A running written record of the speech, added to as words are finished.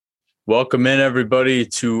Welcome in, everybody,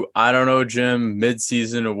 to I Don't Know Jim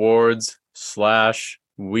Midseason Awards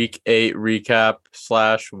 / Week 8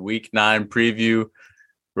 recap / Week 9 preview.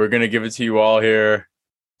 We're going to give it to you all here.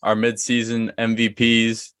 Our midseason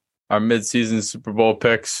MVPs, our midseason Super Bowl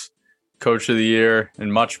picks, Coach of the Year,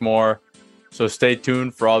 and much more. So stay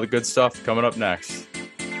tuned for all the good stuff coming up next.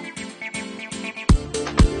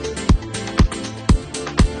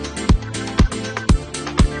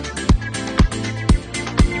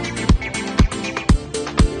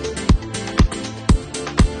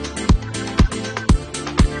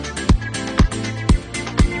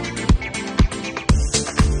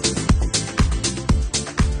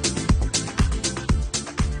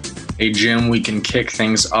 Hey, Jim, we can kick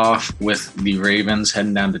things off with the Ravens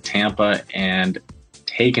heading down to Tampa and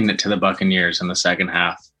taking it to the Buccaneers in the second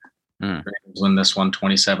half. Ravens win this one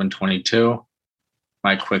 27-22.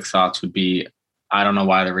 My quick thoughts would be, I don't know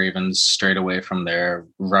why the Ravens strayed away from their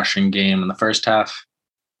rushing game in the first half.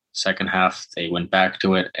 Second half, they went back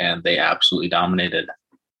to it, and they absolutely dominated.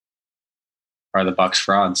 Are the Bucs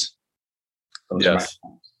frauds? Yes.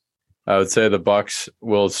 I would say the Bucs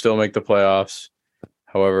will still make the playoffs.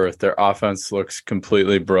 However, their offense looks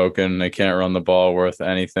completely broken. They can't run the ball worth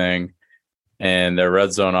anything. And their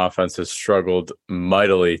red zone offense has struggled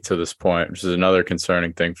mightily to this point, which is another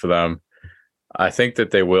concerning thing for them. I think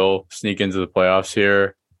that they will sneak into the playoffs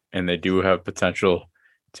here, and they do have potential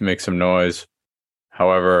to make some noise.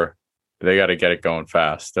 However, they got to get it going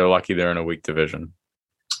fast. They're lucky they're in a weak division.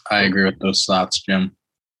 I agree with those thoughts, Jim.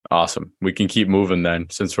 Awesome. We can keep moving then,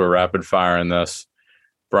 since we're rapid firing this.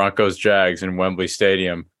 Broncos Jags in Wembley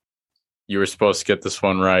Stadium. You were supposed to get this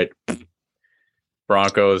one right.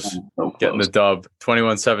 Broncos getting the dub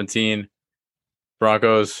 21-17.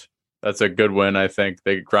 Broncos, that's a good win, I think.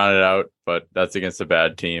 They grounded out, but that's against a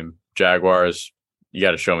bad team. Jaguars, you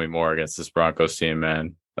got to show me more against this Broncos team,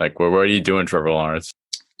 man. Like, what are you doing, Trevor Lawrence?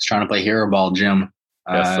 He's trying to play hero ball, Jim.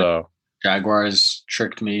 Yes, so. Jaguars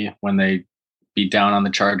tricked me when they beat down on the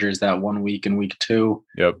Chargers that 1 week in week 2.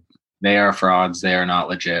 Yep. They are frauds. They are not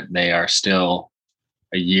legit. They are still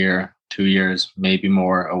a year, 2 years, maybe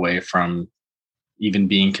more away from even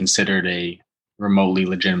being considered a remotely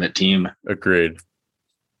legitimate team. Agreed.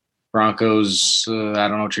 Broncos, I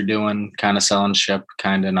don't know what you're doing. Kind of selling ship,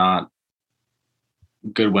 kind of not.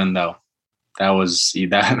 Good win, though. That was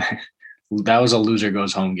a loser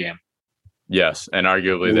goes home game. Yes, and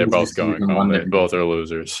arguably they're both going home. They both are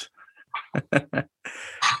losers.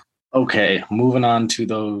 Okay, moving on to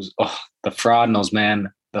those. Oh, the fraud nulls, man.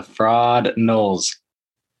 The fraud nulls.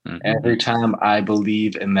 Mm-hmm. Every time I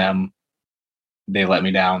believe in them, they let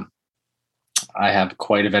me down. I have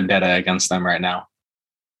quite a vendetta against them right now.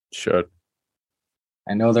 Should.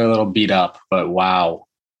 I know they're a little beat up, but wow.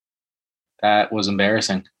 That was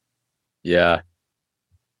embarrassing. Yeah.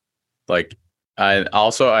 Like,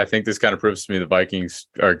 I think this kind of proves to me the Vikings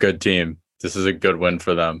are a good team. This is a good win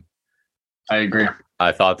for them. I agree.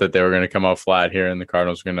 I thought that they were going to come out flat here and the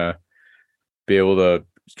Cardinals were going to be able to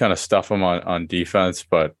kind of stuff them on defense,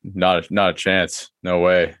 but not a chance. No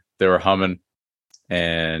way. They were humming.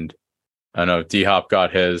 And I know D-Hop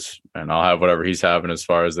got his, and I'll have whatever he's having as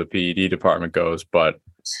far as the PED department goes. But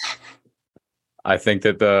I think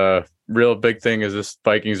that the real big thing is this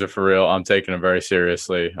Vikings are for real. I'm taking them very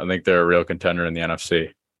seriously. I think they're a real contender in the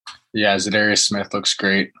NFC. Yeah, Zadarius Smith looks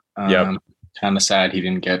great. Yep. Kind of sad he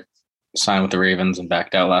didn't get signed with the Ravens and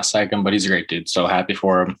backed out last second, but he's a great dude. So happy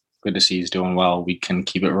for him. Good to see he's doing well. We can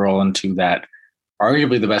keep it rolling to that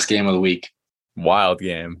arguably the best game of the week. Wild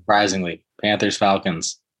game. Surprisingly,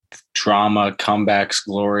 Panthers-Falcons. Drama, comebacks,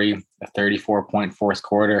 glory, a 34-point fourth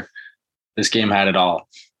quarter. This game had it all.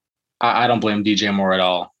 I don't blame DJ Moore at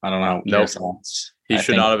all. I don't know. Nope. He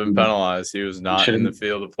should not have been penalized. He was not in the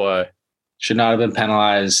field to play. Should not have been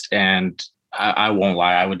penalized, and I won't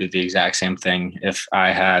lie. I would do the exact same thing if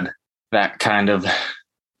I had that kind of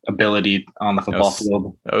ability on the football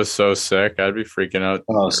field. That was so sick. I'd be freaking out.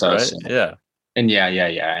 Oh, so sick. Yeah. And yeah.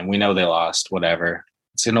 And we know they lost, whatever.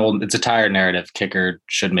 It's a tired narrative. Kicker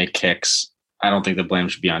should make kicks. I don't think the blame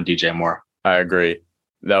should be on DJ Moore. I agree.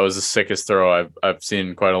 That was the sickest throw I've seen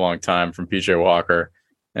in quite a long time from PJ Walker.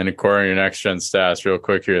 And according to Next Gen Stats, real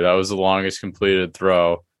quick here, that was the longest completed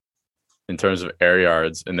throw in terms of air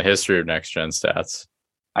yards in the history of Next Gen Stats.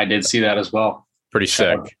 I did see that as well. Pretty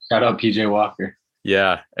sick. Shout out PJ Walker.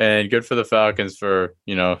 Yeah, and good for the Falcons for,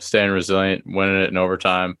 staying resilient, winning it in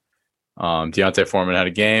overtime. Deontay Foreman had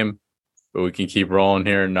a game, but we can keep rolling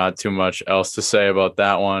here. Not too much else to say about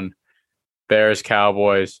that one. Bears,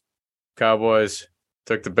 Cowboys. Cowboys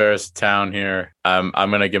took the Bears to town here. I'm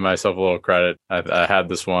going to give myself a little credit. I had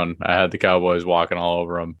this one. I had the Cowboys walking all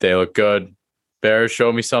over them. They look good. Bears,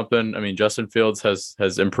 show me something. I mean, Justin Fields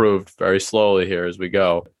has improved very slowly here as we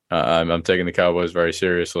go. I'm taking the Cowboys very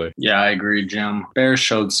seriously. Yeah, I agree, Jim. Bears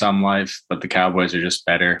showed some life, but the Cowboys are just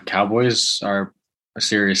better. Cowboys are a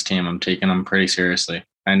serious team. I'm taking them pretty seriously.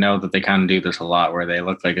 I know that they kind of do this a lot where they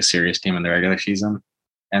look like a serious team in the regular season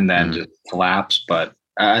and then just collapse. But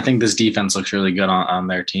I think this defense looks really good on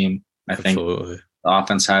their team. I think the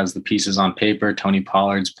offense has the pieces on paper. Tony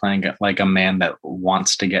Pollard's playing like a man that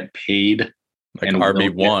wants to get paid. Like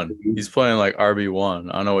RB1. He's playing like RB1.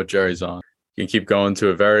 I don't know what Jerry's on. You can keep going to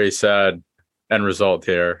a very sad end result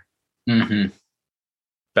here. Mm-hmm.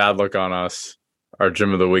 Bad luck on us. Our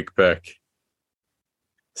Gym of the Week pick.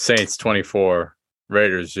 Saints 24,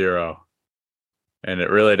 Raiders 0. And it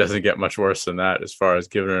really doesn't get much worse than that as far as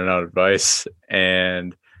giving out advice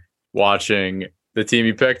and watching the team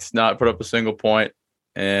you picked not put up a single point.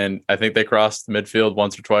 And I think they crossed the midfield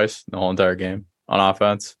once or twice in the whole entire game on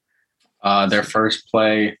offense. Their first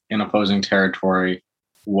play in opposing territory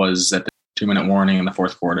was at the 2-minute warning in the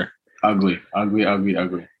fourth quarter. Ugly.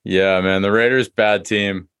 Yeah, man. The Raiders, bad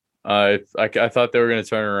team. I thought they were going to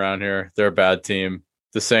turn it around here. They're a bad team.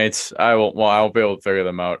 The Saints, I won't be able to figure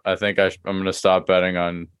them out. I think I'm going to stop betting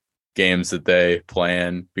on games that they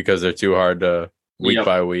plan because they're too hard to week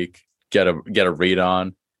by week get a read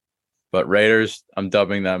on. But Raiders, I'm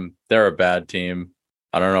dubbing them. They're a bad team.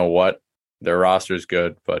 I don't know what. Their roster's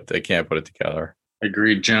good, but they can't put it together.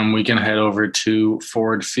 Agreed, Jim. We can head over to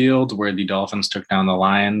Ford Field where the Dolphins took down the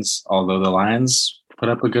Lions, although the Lions put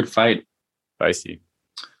up a good fight. Feisty.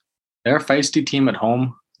 They're a feisty team at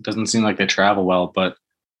home. It doesn't seem like they travel well, but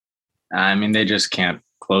I mean, they just can't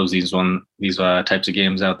close these types of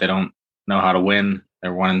games out. They don't know how to win.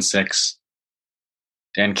 They're 1-6.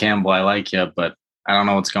 Dan Campbell, I like you, but I don't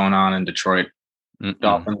know what's going on in Detroit.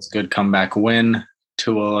 Dolphins, good comeback win.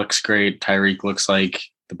 Tua looks great. Tyreek looks like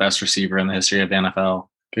the best receiver in the history of the NFL.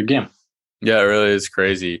 Good game. Yeah, it really is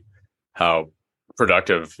crazy how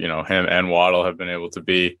productive, him and Waddle have been able to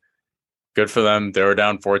be. Good for them. They were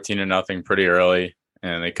down 14-0 pretty early,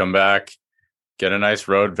 and they come back, get a nice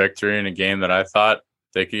road victory in a game that I thought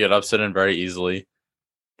they could get upset in very easily.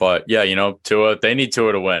 But yeah, Tua, they need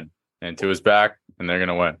Tua to win, and Tua's back, and they're going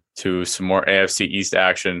to win. To some more AFC East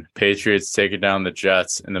action. Patriots taking down the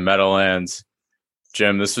Jets in the Meadowlands.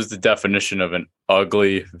 Jim, this was the definition of an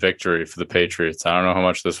ugly victory for the Patriots. I don't know how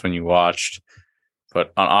much of this one you watched,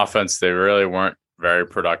 but on offense, they really weren't very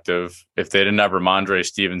productive. If they didn't have Ramondre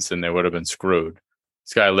Stevenson, they would have been screwed.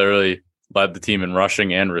 This guy literally led the team in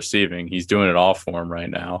rushing and receiving. He's doing it all for him right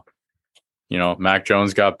now. Mac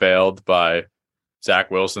Jones got bailed by Zach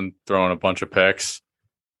Wilson throwing a bunch of picks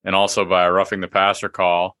and also by a roughing the passer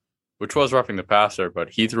call, which was roughing the passer, but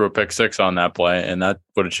he threw a pick 6 on that play, and that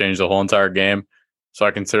would have changed the whole entire game. So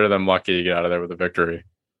I consider them lucky to get out of there with a victory.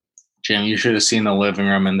 Jim, you should have seen the living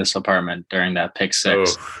room in this apartment during that pick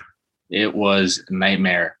 6. Oof. It was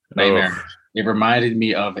nightmare. Oof. It reminded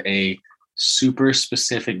me of a super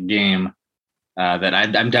specific game that I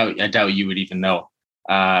doubt you would even know,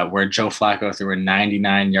 where Joe Flacco threw a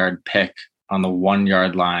 99-yard pick on the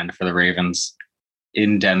 1-yard line for the Ravens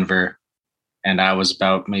in Denver. And I was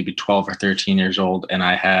about maybe 12 or 13 years old, and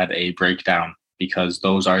I had a breakdown because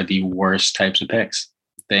those are the worst types of picks.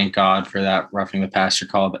 Thank God for that roughing the passer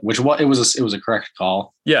call, it was a correct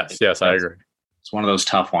call. Yes, I agree. It's one of those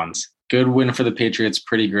tough ones. Good win for the Patriots,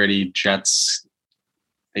 pretty gritty. Jets,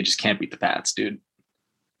 they just can't beat the Pats, dude.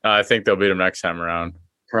 I think they'll beat them next time around.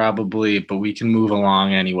 Probably, but we can move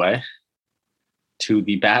along anyway to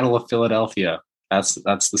the Battle of Philadelphia. That's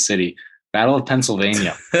the city. Battle of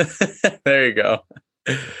Pennsylvania. There you go.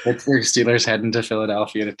 Pittsburgh Steelers heading to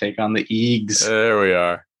Philadelphia to take on the Eagles. There we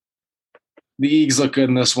are. The Eagles look good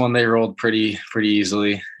in this one. They rolled pretty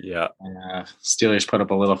easily. Yeah. Steelers put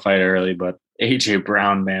up a little fight early, but AJ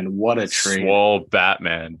Brown, man, what a trade. Swole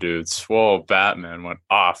Batman, dude. Swole Batman went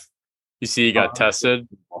off. You see he got tested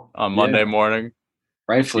on Monday morning.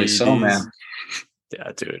 Rightfully so, man.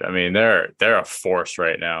 Yeah, dude. I mean, they're a force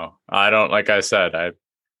right now. I don't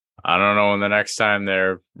know when the next time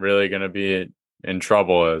they're really going to be in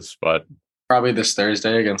trouble is, but probably this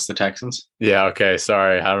Thursday against the Texans. Yeah. Okay.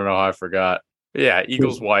 Sorry. I don't know how I forgot. But yeah.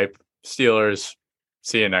 Eagles wipe. Steelers.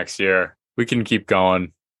 See you next year. We can keep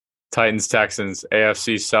going. Titans, Texans,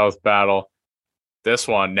 AFC South battle. This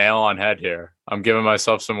one, nail on head here. I'm giving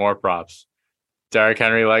myself some more props. Derrick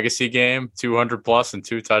Henry legacy game, 200 plus and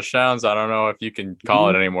 2 touchdowns. I don't know if you can call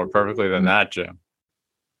it any more perfectly than that, Jim.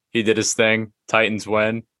 He did his thing. Titans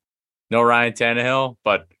win. No Ryan Tannehill,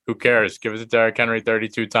 but who cares? Give it to Derrick Henry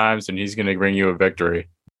 32 times, and he's going to bring you a victory.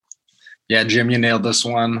 Yeah, Jim, you nailed this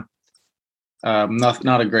one.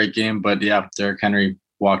 Not a great game, but yeah, Derrick Henry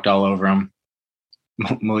walked all over him.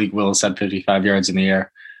 Malik Willis had 55 yards in the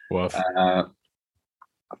air. Woof.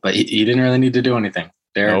 But he didn't really need to do anything.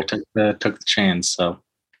 Derek Nope. took the chains, so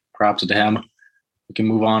props to him. We can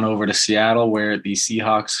move on over to Seattle, where the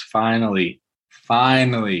Seahawks finally,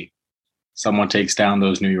 someone takes down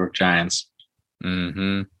those New York Giants.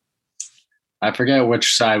 Mm-hmm. I forget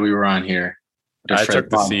which side we were on here. I took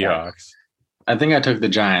the Seahawks. I think I took the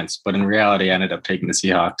Giants, but in reality, I ended up taking the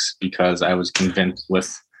Seahawks because I was convinced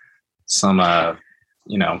with some,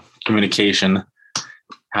 communication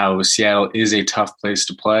how Seattle is a tough place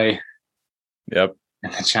to play. Yep.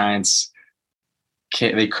 And the Giants,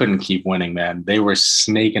 they couldn't keep winning, man. They were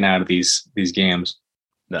snaking out of these games.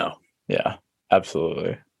 No. Yeah,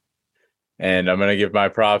 absolutely. And I'm going to give my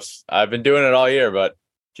props. I've been doing it all year, but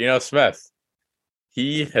Geno Smith,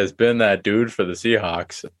 he has been that dude for the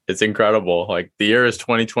Seahawks. It's incredible. Like, the year is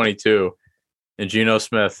 2022, and Geno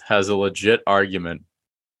Smith has a legit argument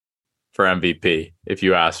for MVP, if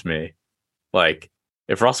you ask me. Like,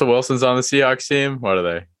 if Russell Wilson's on the Seahawks team, what are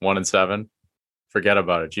they? 1-7? Forget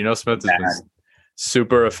about it. Geno Smith has been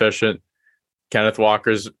super efficient. Kenneth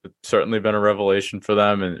Walker's certainly been a revelation for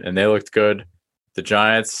them, and they looked good. The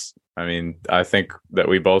Giants, I mean, I think that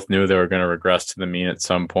we both knew they were going to regress to the mean at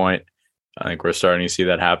some point. I think we're starting to see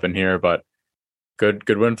that happen here, but good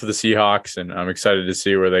win for the Seahawks, and I'm excited to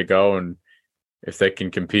see where they go and if they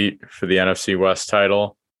can compete for the NFC West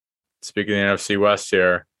title. Speaking of the NFC West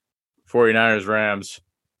here, 49ers, Rams,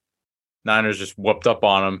 Niners just whooped up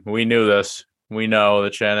on them. We knew this. We know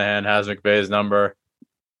that Shanahan has McVay's number.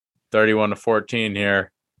 31-14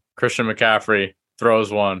 here. Christian McCaffrey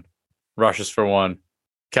throws one, rushes for one,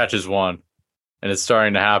 catches one, and it's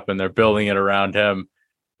starting to happen. They're building it around him.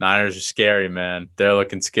 Niners are scary, man. They're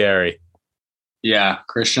looking scary. Yeah,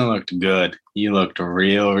 Christian looked good. He looked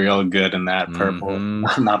real good in that purple.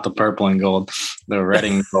 Not the purple and gold, the red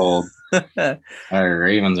and gold.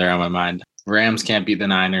 Ravens are on my mind. Rams can't beat the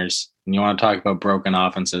Niners. And you want to talk about broken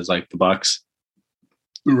offenses like the Bucks?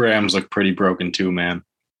 The Rams look pretty broken too, man.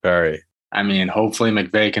 Very. I mean, hopefully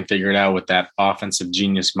McVay can figure it out with that offensive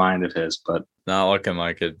genius mind of his, but not looking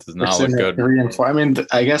like it. Does not look good. 3 and 4. I mean,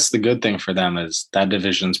 I guess the good thing for them is that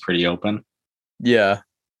division's pretty open. Yeah.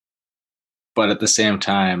 But at the same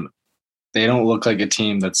time, they don't look like a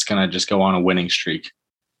team that's going to just go on a winning streak.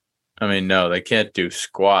 I mean, no, they can't do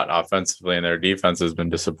squat offensively, and their defense has been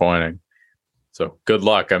disappointing. So good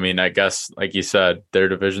luck. I mean, I guess, like you said, their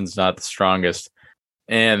division's not the strongest.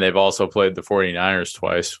 And they've also played the 49ers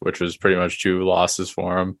twice, which was pretty much 2 losses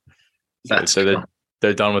for them. So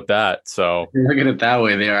they're done with that. So if you look at it that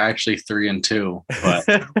way, they are actually 3 and 2.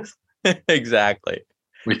 But exactly.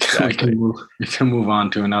 We can move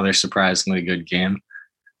on to another surprisingly good game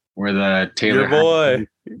where the Taylor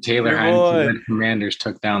Heineke Commanders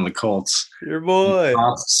took down the Colts. Your boy.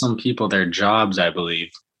 Cost some people their jobs, I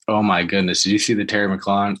believe. Oh my goodness! Did you see the Terry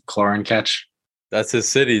McLaurin catch? That's his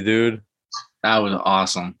city, dude. That was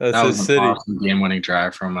awesome. That was an awesome game-winning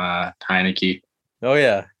drive from Heineke. Oh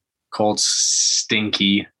yeah. Colts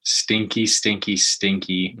stinky. Stinky.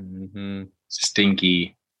 Mm-hmm.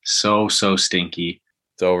 Stinky. So stinky.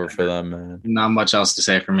 It's over for them, man. Not much else to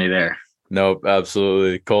say for me there. Nope,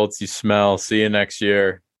 absolutely. Colts, you smell. See you next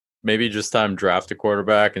year. Maybe just time draft a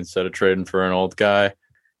quarterback instead of trading for an old guy.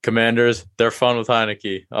 Commanders, they're fun with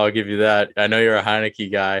Heineke. I'll give you that. I know you're a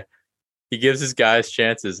Heineke guy. He gives his guys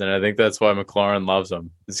chances, and I think that's why McLaurin loves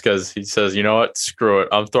him. It's because he says, you know what? Screw it.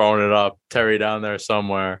 I'm throwing it up. Terry down there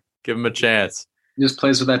somewhere. Give him a chance. He just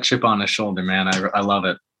plays with that chip on his shoulder, man. I love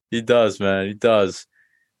it. He does, man. He does.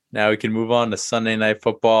 Now we can move on to Sunday Night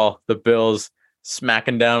Football. The Bills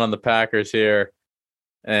smacking down on the Packers here.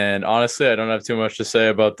 And honestly, I don't have too much to say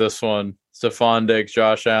about this one. Stephon Diggs,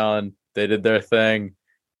 Josh Allen, they did their thing.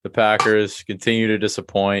 The Packers continue to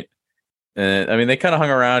disappoint. And I mean, they kind of hung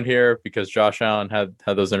around here because Josh Allen had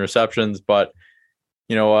those interceptions. But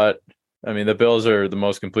you know what? I mean, the Bills are the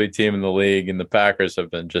most complete team in the league, and the Packers have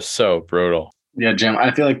been just so brutal. Yeah, Jim,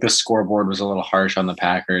 I feel like the scoreboard was a little harsh on the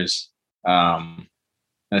Packers,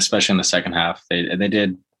 especially in the second half. They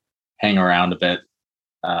did hang around a bit,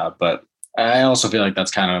 but I also feel like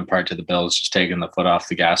that's kind of in part to the Bills just taking the foot off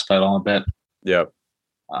the gas pedal a bit. Yep.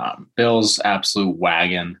 Bills absolute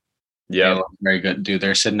wagon. Yeah, they look very good, dude.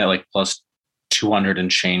 They're sitting at like plus 200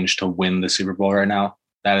 and change to win the Super Bowl right now.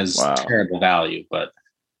 That is terrible value, but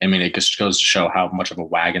I mean, it just goes to show how much of a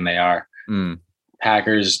wagon they are.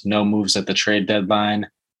 Packers, no moves at the trade deadline.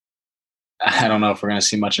 I don't know if we're going to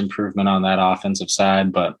see much improvement on that offensive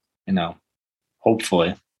side, but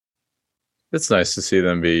hopefully. It's nice to see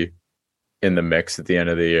them be in the mix at the end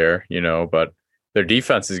of the year, but their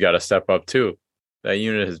defense has got to step up too. That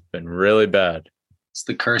unit has been really bad. It's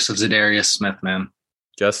the curse of Zadarius Smith, man.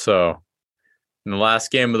 Guess so. In the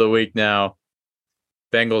last game of the week now,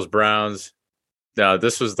 Bengals-Browns. Now,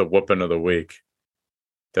 this was the whooping of the week.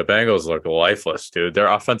 The Bengals look lifeless, dude. Their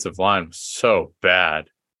offensive line was so bad.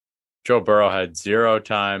 Joe Burrow had 0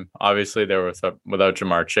 time. Obviously, they were without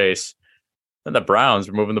Jamar Chase. And the Browns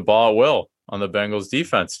were moving the ball at will on the Bengals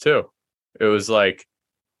defense, too. It was like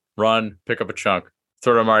run, pick up a chunk,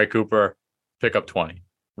 throw to Amari Cooper, pick up 20.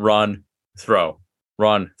 Run, throw.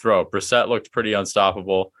 Run, throw. Brissett looked pretty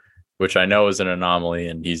unstoppable, which I know is an anomaly,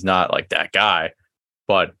 and he's not like that guy.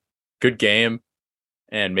 But good game.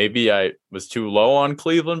 And maybe I was too low on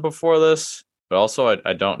Cleveland before this. But also,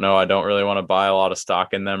 I don't know. I don't really want to buy a lot of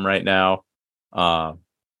stock in them right now. But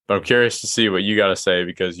I'm curious to see what you got to say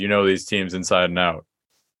because you know these teams inside and out.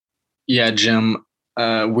 Yeah, Jim.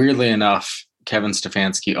 Weirdly enough, Kevin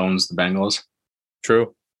Stefanski owns the Bengals.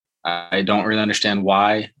 True. I don't really understand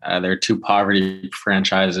why. They're two poverty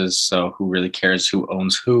franchises, so who really cares who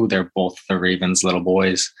owns who? They're both the Ravens' little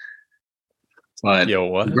boys. But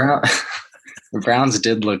what? The Browns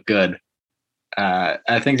did look good.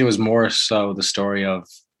 I think it was more so the story of,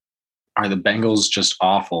 are the Bengals just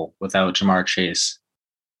awful without Jamar Chase?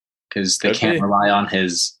 Because they can't rely on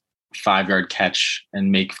his 5-yard catch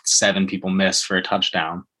and make 7 people miss for a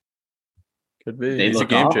touchdown. Could be. He's a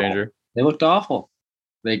game changer. They looked awful.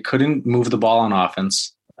 They couldn't move the ball on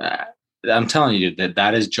offense. I'm telling you,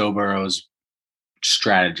 that is Joe Burrow's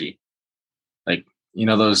strategy. Like, you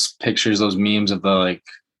know those pictures, those memes of the like,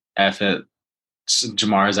 F it,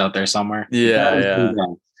 Jamar's out there somewhere. Yeah.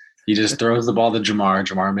 He just throws the ball to Jamar.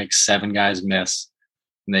 Jamar makes 7 guys miss,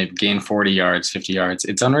 and they gain 40 yards, 50 yards.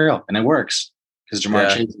 It's unreal, and it works because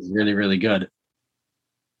Jamar Chase is really, really good.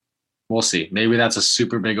 We'll see. Maybe that's a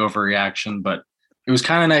super big overreaction, but it was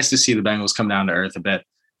kind of nice to see the Bengals come down to earth a bit.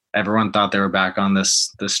 Everyone thought they were back on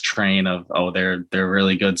this train of, they're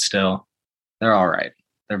really good still. They're all right.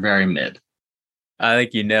 They're very mid. I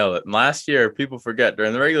think you nailed it. And last year, people forget,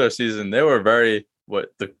 during the regular season, they were very, what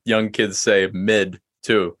the young kids say, mid,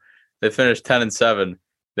 too. They finished 10-7.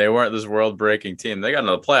 They weren't this world-breaking team. They got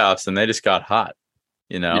into the playoffs, and they just got hot,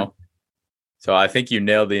 you know? Yeah. So I think you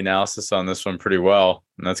nailed the analysis on this one pretty well,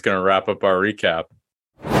 and that's going to wrap up our recap.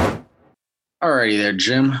 Alrighty there,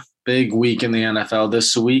 Jim. Big week in the NFL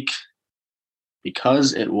this week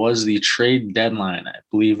because it was the trade deadline. I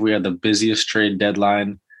believe we had the busiest trade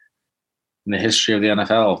deadline in the history of the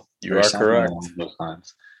NFL. You are correct.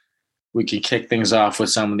 We could kick things off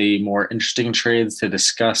with some of the more interesting trades to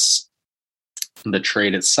discuss the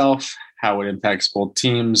trade itself, how it impacts both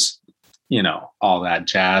teams, all that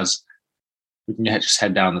jazz. We can just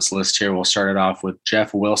head down this list here. We'll start it off with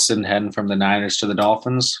Jeff Wilson heading from the Niners to the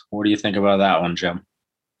Dolphins. What do you think about that one, Jim?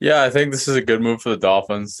 Yeah, I think this is a good move for the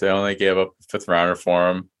Dolphins. They only gave up a 5th rounder for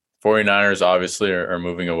him. 49ers obviously are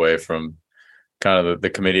moving away from kind of the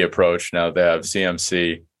committee approach now that they have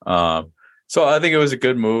CMC. So I think it was a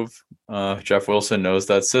good move. Jeff Wilson knows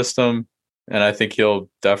that system, and I think he'll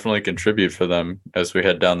definitely contribute for them as we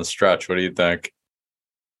head down the stretch. What do you think?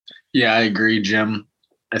 Yeah, I agree, Jim.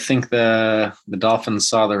 I think the Dolphins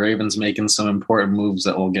saw the Ravens making some important moves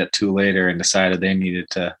that we'll get to later and decided they needed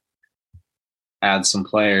to add some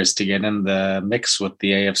players to get in the mix with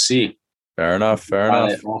the AFC. Fair enough.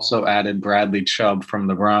 They also added Bradley Chubb from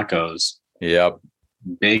the Broncos. Yep.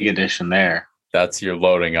 Big addition there. That's your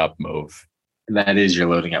loading up move. That is your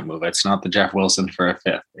loading up move. It's not the Jeff Wilson for a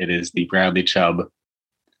 5th. It is the Bradley Chubb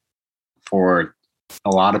for a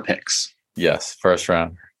lot of picks. Yes, 1st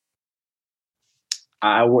round.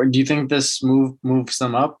 Do you think this moves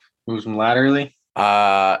them up? Moves them laterally?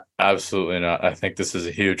 Absolutely not. I think this is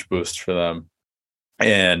a huge boost for them.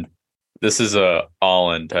 And this is a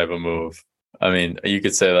all-in type of move. I mean, you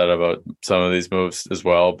could say that about some of these moves as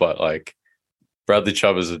well, but like Bradley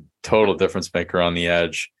Chubb is a total difference maker on the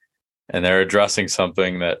edge. And they're addressing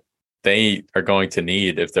something that they are going to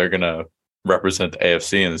need if they're going to represent the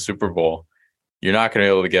AFC in the Super Bowl. You're not going to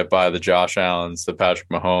be able to get by the Josh Allens, the Patrick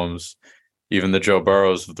Mahomes, even the Joe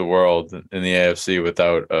Burrows of the world in the AFC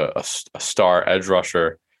without a star edge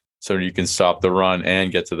rusher so you can stop the run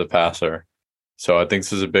and get to the passer. So I think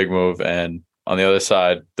this is a big move. And on the other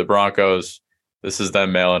side, the Broncos, this is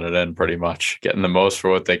them mailing it in pretty much, getting the most for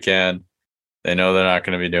what they can. They know they're not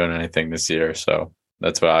going to be doing anything this year. So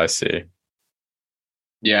that's what I see.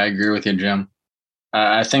 Yeah, I agree with you, Jim.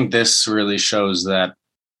 I think this really shows that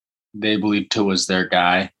they believe Tua's their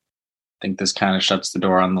guy. I think this kind of shuts the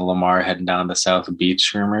door on the Lamar heading down to South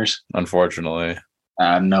Beach rumors. Unfortunately.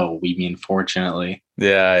 No, we mean fortunately.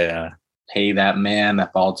 Yeah. Pay that man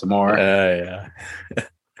at Baltimore. Yeah.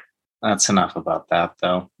 That's enough about that,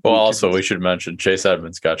 though. Well, we should mention Chase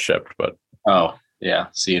Edmonds got shipped, but... Oh, Yeah,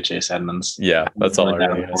 see you, Chase Edmonds. Yeah, that's all I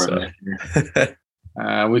really gotta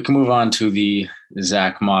say. We can move on to the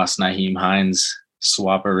Zach Moss, Nyheim Hines,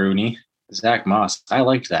 Swapperoonie. Zach Moss. I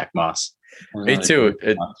liked Zach Moss. Me too.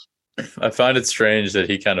 I find it strange that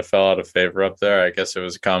he kind of fell out of favor up there. I guess it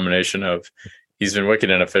was a combination of he's been wicked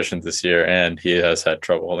inefficient this year and he has had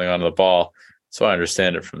trouble holding on to the ball. So I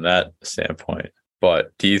understand it from that standpoint.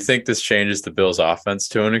 But do you think this changes the Bills' offense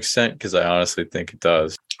to an extent? Because I honestly think it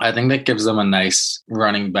does. I think that gives them a nice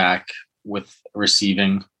running back with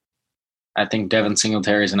receiving. I think Devin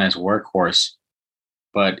Singletary is a nice workhorse.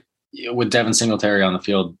 But with Devin Singletary on the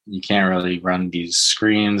field, you can't really run these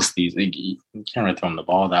screens. You can't really throw him the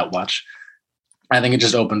ball that much. I think it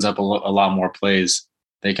just opens up a lot more plays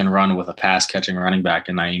they can run with a pass-catching running back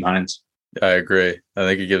in Nyheim Hines. I agree. I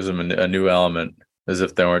think it gives them a new element, as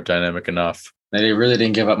if they weren't dynamic enough. They really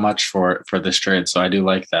didn't give up much for this trade, so I do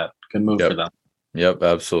like that. Good move for them. Yep,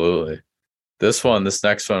 absolutely. This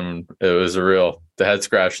next one, it was the head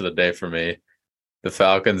scratch of the day for me. The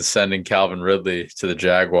Falcons sending Calvin Ridley to the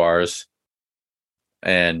Jaguars.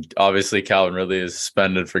 And obviously Calvin Ridley is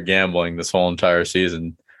suspended for gambling this whole entire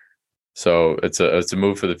season. So it's a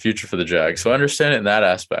move for the future for the Jags. So I understand it in that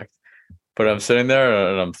aspect. But I'm sitting there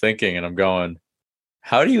and I'm thinking and I'm going,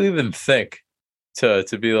 how do you even think to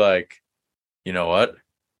be like, you know what?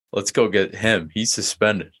 Let's go get him. He's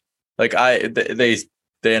suspended. Like they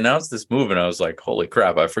announced this move and I was like, holy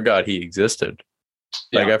crap, I forgot he existed.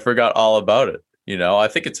 Like I forgot all about it. You know, I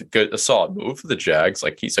think it's a solid move for the Jags.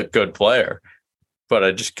 Like he's a good player, but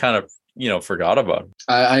I just kind of, forgot about him.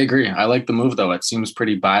 I agree. I like the move though. It seems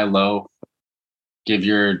pretty buy low. Give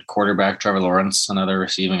your quarterback Trevor Lawrence another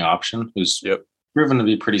receiving option, who's proven to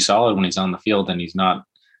be pretty solid when he's on the field and he's not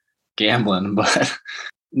gambling. But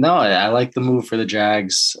no, I like the move for the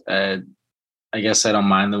Jags. I guess I don't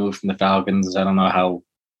mind the move from the Falcons. I don't know how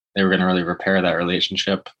they were going to really repair that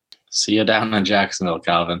relationship. See you down in Jacksonville,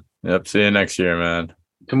 Calvin. Yep. See you next year, man.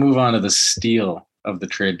 We can move on to the steal of the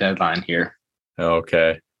trade deadline here.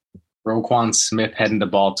 Okay. Roquan Smith heading to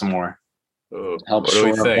Baltimore. Help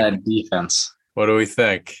shore up that defense. What do we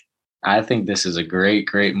think? I think this is a great,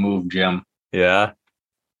 great move, Jim. Yeah?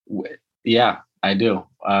 Yeah, I do.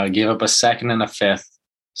 Gave up a second and a fifth,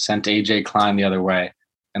 sent AJ Klein the other way,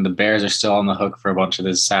 and the Bears are still on the hook for a bunch of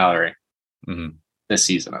his salary. Mm-hmm. This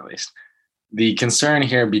season, at least. The concern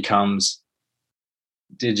here becomes,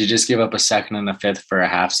 did you just give up a second and a fifth for a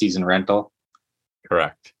half-season rental?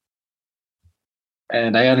 Correct.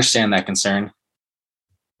 And I understand that concern.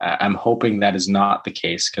 I'm hoping that is not the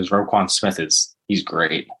case because Roquan Smith he's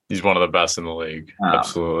great. He's one of the best in the league.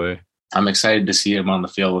 Absolutely. I'm excited to see him on the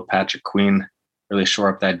field with Patrick Queen, really shore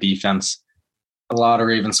up that defense. A lot of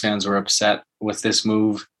Ravens fans were upset with this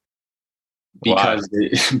move because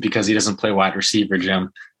he doesn't play wide receiver,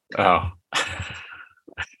 Jim. Oh,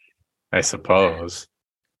 I suppose.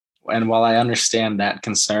 And while I understand that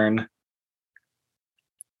concern,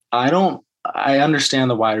 I understand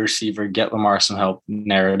the wide receiver, get Lamar some help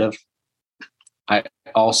narrative. I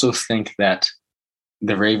also think that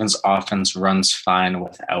the Ravens offense runs fine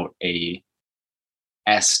without a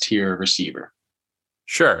S-tier receiver.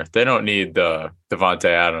 Sure. They don't need the Devontae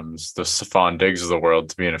Adams, the Stephon Diggs of the world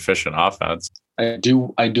to be an efficient offense. I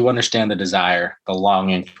do understand the desire, the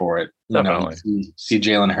longing for it. Definitely. See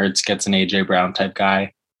Jalen Hurts gets an A.J. Brown type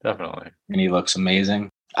guy. Definitely. And he looks amazing.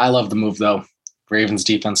 I love the move, though. Ravens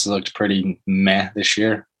defense has looked pretty meh this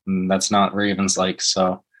year. And that's not Ravens like,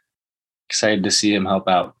 so excited to see him help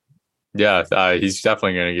out. Yeah, he's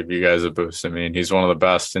definitely going to give you guys a boost. I mean, he's one of the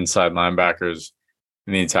best inside linebackers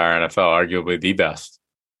in the entire NFL, arguably the best.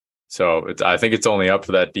 So I think it's only up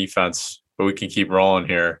for that defense, but we can keep rolling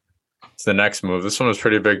here. It's the next move. This one was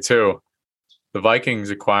pretty big too. The Vikings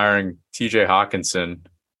acquiring TJ Hawkinson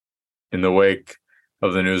in the wake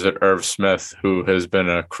of the news that Irv Smith, who has been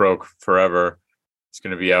a croak forever, is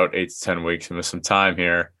going to be out 8 to 10 weeks and miss some time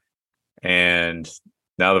here. And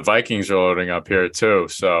now the Vikings are loading up here too.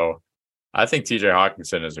 So I think TJ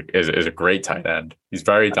Hawkinson is a great tight end. He's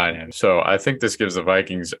very dynamic. So I think this gives the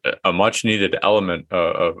Vikings a much needed element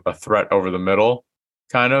of a threat over the middle,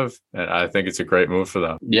 kind of. And I think it's a great move for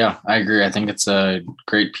them. Yeah, I agree. I think it's a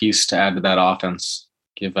great piece to add to that offense.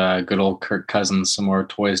 Give good old Kirk Cousins some more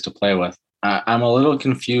toys to play with. I'm a little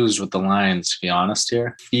confused with the Lions, to be honest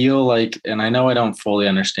here. Feel like, and I know I don't fully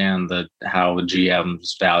understand how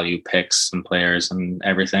GMs value picks and players and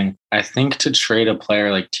everything. I think to trade a player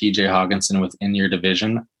like TJ Hawkinson within your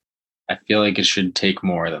division, I feel like it should take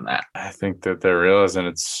more than that. I think that they're realizing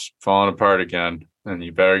it's falling apart again, and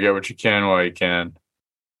you better get what you can while you can.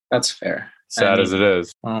 That's fair. Sad as it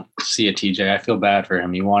is. Well, see you, TJ. I feel bad for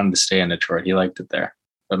him. He wanted to stay in Detroit. He liked it there.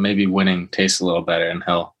 but maybe winning tastes a little better, and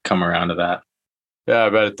he'll come around to that. Yeah, I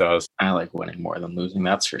bet it does. I like winning more than losing,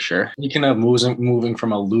 that's for sure. You can have moving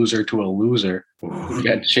from a loser to a loser. You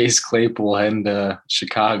got Chase Claypool heading to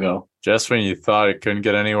Chicago. Just when you thought it couldn't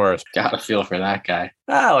get any worse. Got a feel for that guy.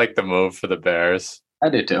 I like the move for the Bears. I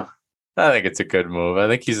do too. I think it's a good move. I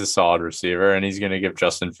think he's a solid receiver, and he's going to give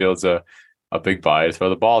Justin Fields a big body to throw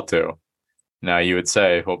the ball to. Now you would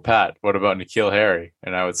say, well, Pat, what about N'Keal Harry?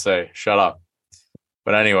 And I would say, shut up.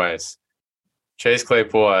 But anyways, Chase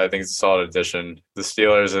Claypool, I think it's a solid addition. The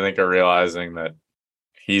Steelers, I think, are realizing that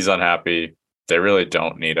he's unhappy. They really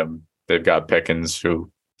don't need him. They've got Pickens,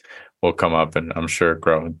 who will come up and I'm sure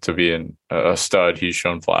grow to be a stud. He's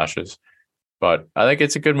shown flashes. But I think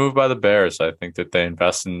it's a good move by the Bears. I think that they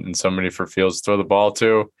invest in somebody for Fields to throw the ball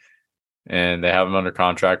to, and they have him under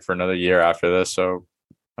contract for another year after this. So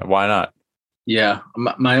why not? Yeah.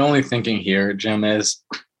 My only thinking here, Jim, is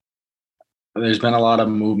there's been a lot of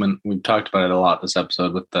movement. We've talked about it a lot this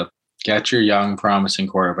episode with the get your young, promising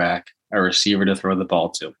quarterback, a receiver to throw the ball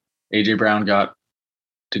to. A.J. Brown got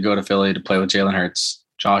to go to Philly to play with Jalen Hurts.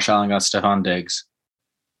 Josh Allen got Stephon Diggs.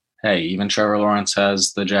 Hey, even Trevor Lawrence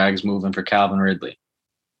has the Jags moving for Calvin Ridley.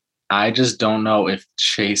 I just don't know if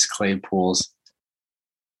Chase Claypool's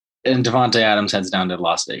and Devontae Adams heads down to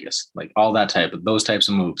Las Vegas. Like all those types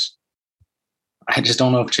of moves. I just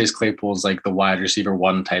don't know if Chase Claypool is like the wide receiver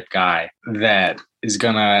one type guy that is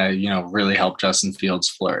gonna, really help Justin Fields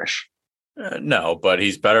flourish. No, but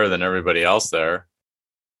he's better than everybody else there.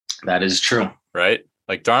 That is true, right?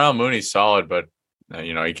 Like Darnell Mooney's solid, but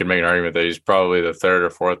you can make an argument that he's probably the third or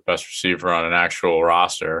fourth best receiver on an actual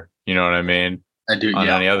roster. You know what I mean? I do. On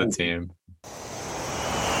any other team.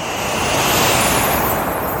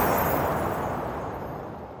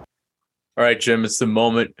 All right, Jim, it's the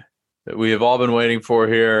moment that we have all been waiting for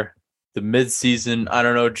here. The midseason, I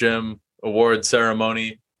don't know, Jim, award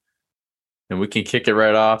ceremony. And we can kick it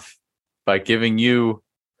right off by giving you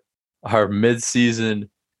our midseason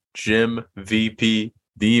JiMVP,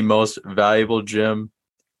 the most valuable Jim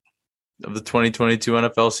of the 2022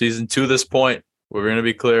 NFL season to this point. We're going to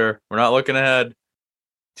be clear. We're not looking ahead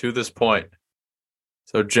to this point.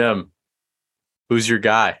 So, Jim, who's your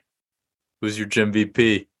guy? Who's your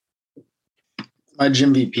JiMVP? My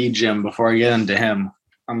JiMVP, Jim, before I get into him,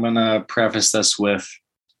 I'm going to preface this with,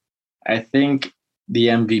 I think the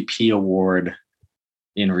MVP award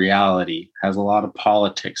in reality has a lot of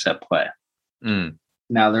politics at play.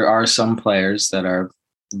 Now, there are some players that are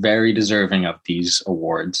very deserving of these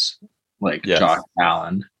awards, like Josh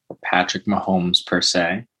Allen or Patrick Mahomes per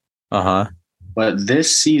se. But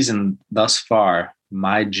this season thus far,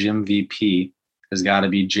 my JiMVP has got to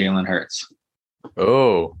be Jalen Hurts.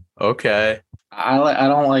 Oh, okay. I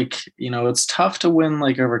don't like, it's tough to win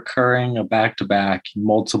like a back-to-back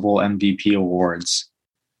multiple MVP awards.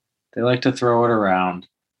 They like to throw it around.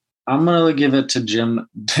 I'm going to give it to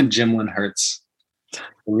Jalen Hurts,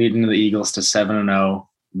 leading the Eagles to 7-0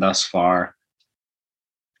 thus far.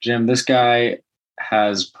 Jim, this guy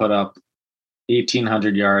has put up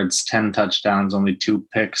 1,800 yards, 10 touchdowns, only 2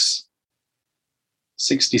 picks,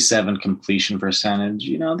 67 completion percentage.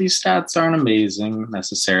 These stats aren't amazing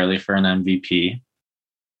necessarily for an MVP,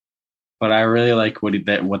 but I really like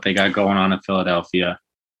what they got going on in Philadelphia.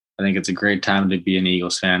 I think it's a great time to be an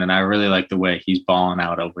Eagles fan, and I really like the way he's balling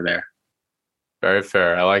out over there. Very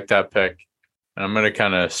fair. I like that pick. And I'm going to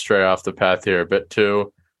kind of stray off the path here a bit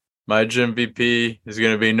too. My JiMVP is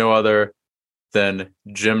going to be no other than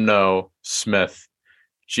Geno Smith.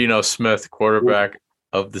 Geno Smith, quarterback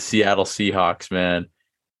of the Seattle Seahawks, man.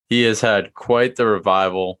 He has had quite the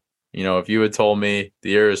revival. If you had told me the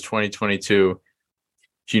year is 2022,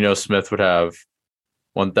 Geno Smith would have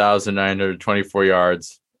 1,924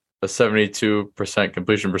 yards, a 72%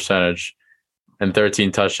 completion percentage, and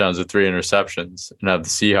 13 touchdowns with 3 interceptions, and have the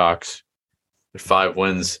Seahawks with 5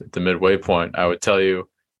 wins at the midway point, I would tell you,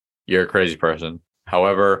 you're a crazy person.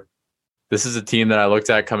 However, this is a team that I looked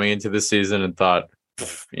at coming into this season and thought,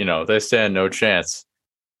 they stand no chance.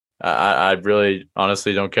 I really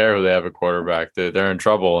honestly don't care who they have a quarterback. They're in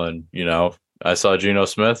trouble. And, I saw Geno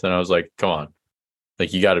Smith and I was like, come on.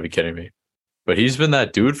 Like, you got to be kidding me. But he's been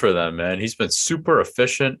that dude for them, man. He's been super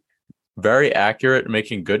efficient, very accurate,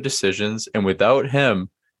 making good decisions. And without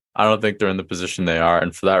him, I don't think they're in the position they are.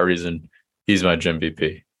 And for that reason, he's my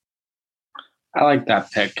JiMVP. I like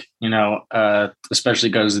that pick, especially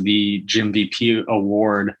because the JiMVP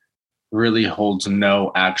award really holds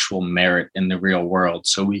no actual merit in the real world.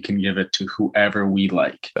 So we can give it to whoever we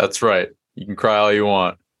like. That's right. You can cry all you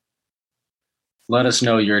want. Let us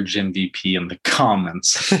know your JiMVP in the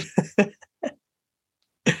comments.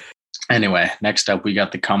 Anyway, next up, we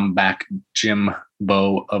got the comeback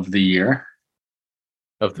Jimbo of the year.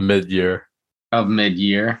 Of the mid-year. Of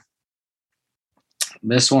mid-year.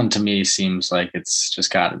 This one to me seems like it's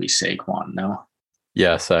just got to be Saquon, no?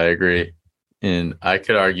 Yes, I agree. And I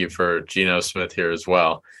could argue for Geno Smith here as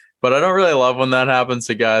well. But I don't really love when that happens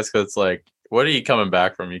to guys because it's like, what are you coming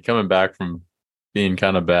back from? You coming back from being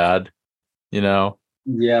kind of bad, you know?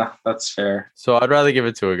 Yeah, that's fair. So I'd rather give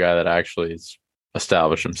it to a guy that actually has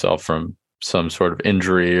established himself from some sort of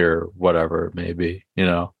injury or whatever it may be, you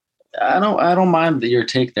know? I don't mind your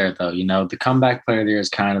take there, though. You know, the comeback player of the year is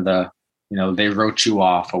kind of the, they wrote you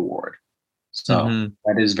off award. So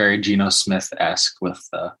that is very Geno Smith-esque with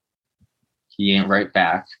he ain't right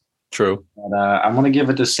back. True. But I'm going to give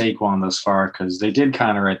it to Saquon thus far because they did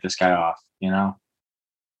kind of write this guy off,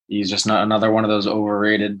 He's just not another one of those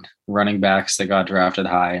overrated running backs that got drafted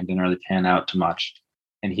high and didn't really pan out too much.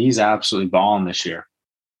 And he's absolutely balling this year.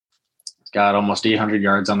 He's got almost 800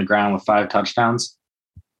 yards on the ground with 5 touchdowns,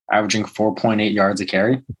 averaging 4.8 yards a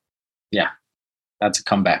carry. Yeah, that's a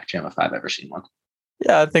comeback, Jim, if I've ever seen one.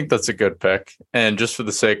 Yeah, I think that's a good pick. And just for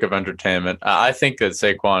the sake of entertainment, I think that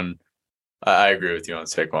Saquon, I agree with you on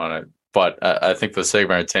Saquon, but I think for the sake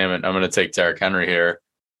of entertainment, I'm going to take Derrick Henry here.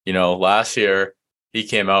 Last year, he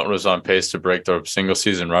came out and was on pace to break the single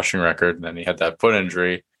season rushing record, and then he had that foot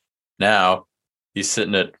injury. Now he's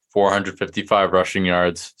sitting at 455 rushing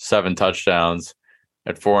yards, 7 touchdowns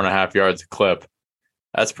at 4.5 yards a clip.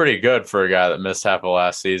 That's pretty good for a guy that missed half of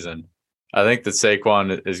last season. I think that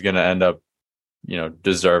Saquon is going to end up,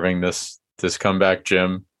 deserving this comeback,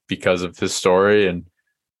 Jim, because of his story and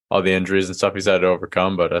all the injuries and stuff he's had to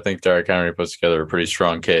overcome. But I think Derrick Henry puts together a pretty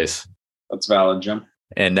strong case. That's valid, Jim.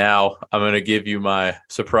 And now I'm going to give you my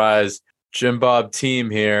surprise Jim Bob team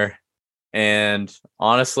here. And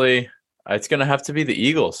honestly, it's going to have to be the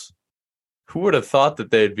Eagles. Who would have thought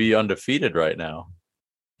that they'd be undefeated right now?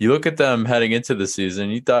 You look at them heading into the season,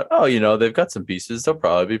 you thought, they've got some pieces. They'll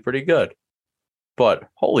probably be pretty good. But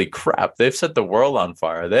holy crap, they've set the world on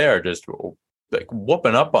fire. They are just like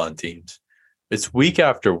whooping up on teams. It's week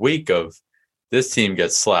after week of this team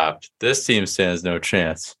gets slapped. This team stands no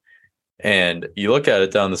chance. And you look at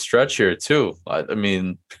it down the stretch here too. I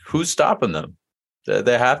mean, who's stopping them?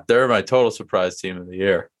 They're my total surprise team of the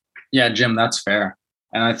year. Yeah, Jim, that's fair.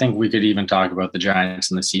 And I think we could even talk about the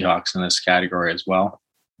Giants and the Seahawks in this category as well.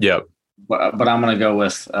 Yep. But I'm going to go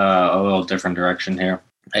with a little different direction here.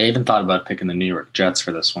 I even thought about picking the New York Jets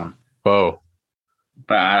for this one. Whoa.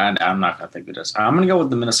 But I'm not going to pick the Jets. I'm going to go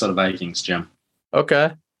with the Minnesota Vikings, Jim.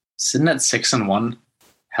 Okay. Sitting at 6-1.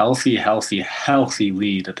 Healthy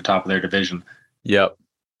lead at the top of their division. Yep.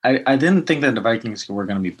 I didn't think that the Vikings were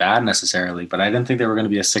going to be bad necessarily, but I didn't think they were going to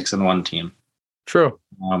be a 6-1 team. True.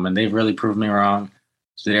 And they've really proved me wrong.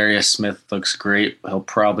 Zadarius Smith looks great. He'll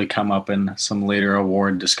probably come up in some later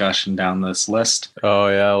award discussion down this list. Oh,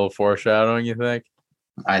 yeah. A little foreshadowing, you think?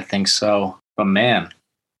 I think so. But man,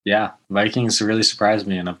 yeah, Vikings really surprised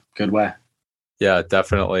me in a good way. Yeah,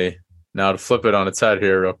 definitely. Now to flip it on its head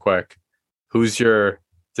here real quick. Who's your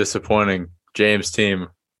disappointing James team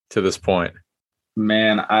to this point?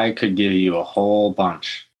 Man, I could give you a whole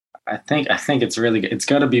bunch. I think it's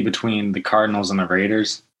got to be between the Cardinals and the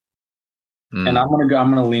Raiders. And I'm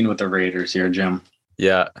gonna lean with the Raiders here, Jim.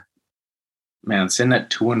 Yeah. Man, sitting at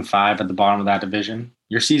 2-5 at the bottom of that division,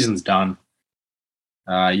 your season's done.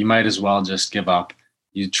 You might as well just give up.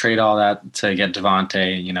 You trade all that to get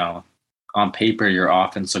Devontae. On paper, your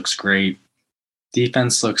offense looks great.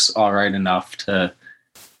 Defense looks all right enough to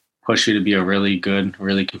push you to be a really good,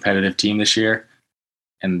 really competitive team this year.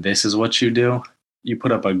 And this is what you do. You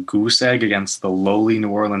put up a goose egg against the lowly New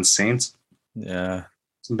Orleans Saints. Yeah.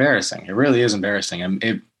 It's embarrassing. It really is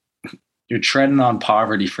embarrassing. You're treading on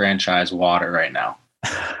poverty franchise water right now.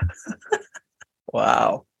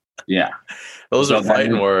 Wow. Yeah. Those are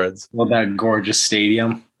fighting words. Well, that gorgeous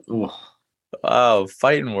stadium. Ooh. Wow,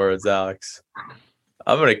 fighting words, Alex.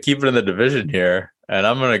 I'm going to keep it in the division here, and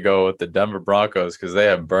I'm going to go with the Denver Broncos because they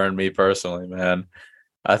have burned me personally, man.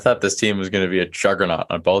 I thought this team was going to be a juggernaut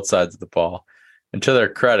on both sides of the ball. And to their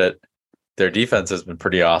credit, their defense has been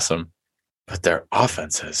pretty awesome, but their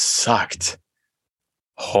offense has sucked.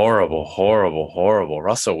 Horrible.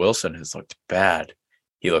 Russell Wilson has looked bad.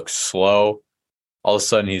 He looks slow. All of a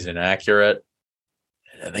sudden, he's inaccurate.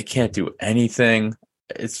 And they can't do anything.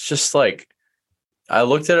 It's just like, I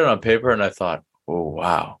looked at it on paper and I thought, oh,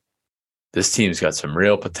 wow, this team's got some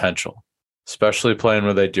real potential, especially playing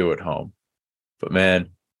where they do at home. But man,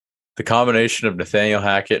 the combination of Nathaniel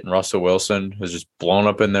Hackett and Russell Wilson has just blown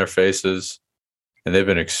up in their faces, and they've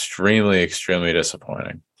been extremely, extremely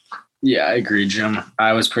disappointing. Yeah, I agree, Jim.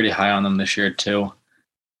 I was pretty high on them this year too.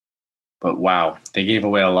 But wow, they gave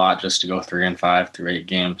away a lot just to go 3-5 through 8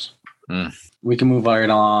 games. We can move right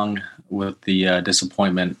along with the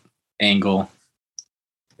disappointment angle.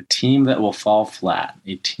 A team that will fall flat,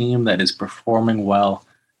 a team that is performing well,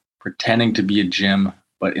 pretending to be a Jim,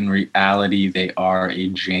 but in reality, they are a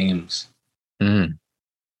James. I'm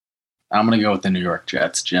going to go with the New York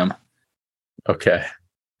Jets, Jim. Okay.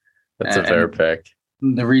 That's a fair pick.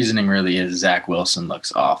 The reasoning really is Zach Wilson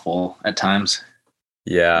looks awful at times.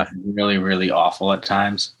 Yeah. Really, really awful at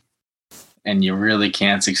times. And you really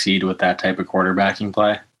can't succeed with that type of quarterbacking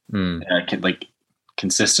play. Like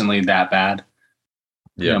consistently that bad.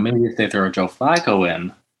 Yeah. Maybe if they throw Joe Flacco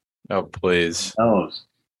in. Oh, please.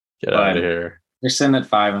 Get out of here. They're sitting at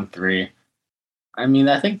 5-3. I mean,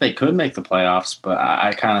 I think they could make the playoffs, but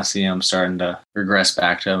I kind of see them starting to regress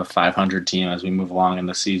back to a 500 team as we move along in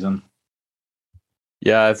the season.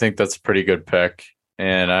 Yeah, I think that's a pretty good pick.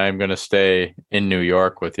 And I'm going to stay in New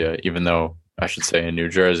York with you, even though I should say in New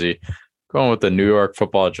Jersey. Going with the New York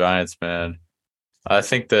Football Giants, man. I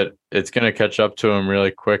think that it's going to catch up to them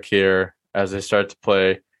really quick here as they start to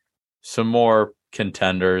play some more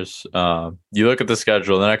contenders. You look at the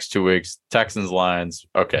schedule the next 2 weeks, Texans, Lions.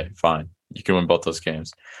 Okay, fine. You can win both those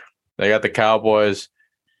games. They got the Cowboys,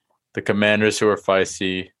 the Commanders who are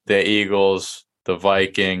feisty, the Eagles, the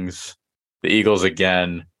Vikings, the Eagles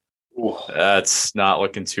again. Ooh. That's not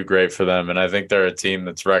looking too great for them. And I think they're a team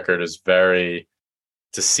that's record is very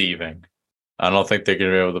deceiving. I don't think they're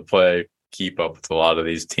going to be able to keep up with a lot of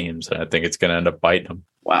these teams. And I think it's going to end up biting them.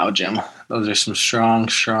 Wow, Jim. Those are some strong,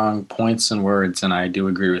 strong points and words. And I do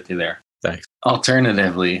agree with you there. Thanks.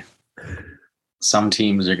 Alternatively, some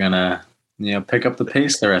teams are going to pick up the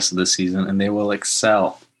pace the rest of the season and they will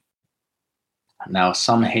excel. Now,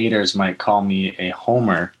 some haters might call me a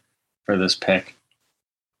homer for this pick.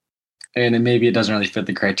 And maybe it doesn't really fit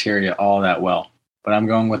the criteria all that well. But I'm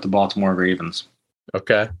going with the Baltimore Ravens.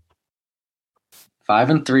 Okay.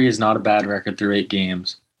 5-3 is not a bad record through 8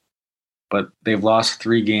 games. But they've lost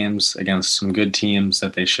 3 games against some good teams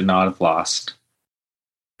that they should not have lost.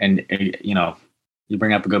 And, you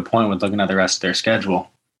bring up a good point with looking at the rest of their schedule.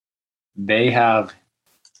 They have,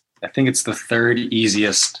 I think it's the 3rd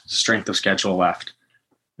easiest strength of schedule left.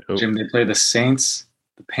 Oh. Jim, they play the Saints,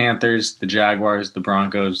 the Panthers, the Jaguars, the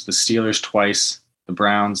Broncos, the Steelers twice, the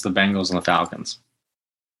Browns, the Bengals, and the Falcons.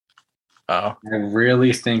 Oh. I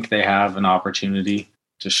really think they have an opportunity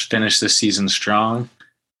to finish this season strong.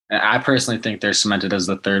 And I personally think they're cemented as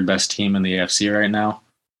the 3rd best team in the AFC right now.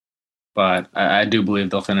 But I do believe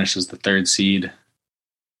they'll finish as the 3rd seed,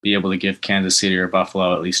 be able to give Kansas City or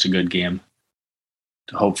Buffalo at least a good game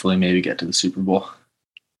to hopefully maybe get to the Super Bowl.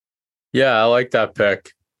 Yeah, I like that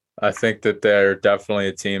pick. I think that they're definitely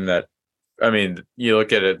a team that, you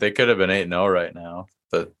look at it, they could have been 8-0 right now.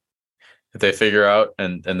 But if they figure out,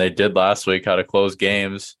 and they did last week, how to close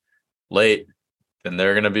games late, then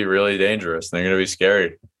they're going to be really dangerous. They're going to be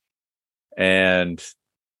scary. And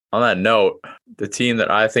on that note, the team that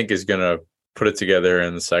I think is going to put it together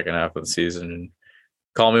in the second half of the season, and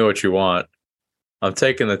call me what you want, I'm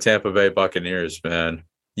taking the Tampa Bay Buccaneers, man.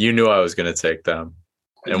 You knew I was going to take them.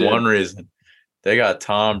 And one reason, they got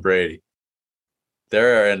Tom Brady.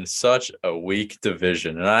 They're in such a weak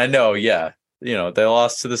division. And I know, they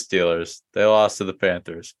lost to the Steelers. They lost to the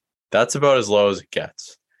Panthers. That's about as low as it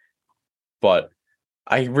gets. But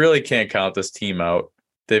I really can't count this team out.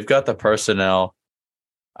 They've got the personnel.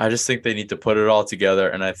 I just think they need to put it all together,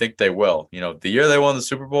 and I think they will. The year they won the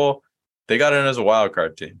Super Bowl, they got in as a wild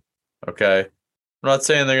card team. Okay? I'm not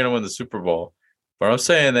saying they're going to win the Super Bowl, but I'm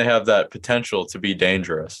saying they have that potential to be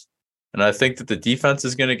dangerous. And I think that the defense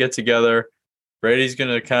is going to get together. Brady's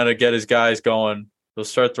going to kind of get his guys going. He'll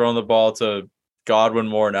start throwing the ball to Godwin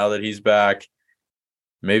more now that he's back.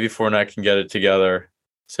 Maybe Fournette can get it together.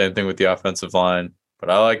 Same thing with the offensive line. But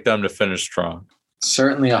I like them to finish strong.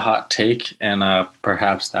 Certainly a hot take, and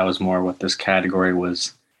perhaps that was more what this category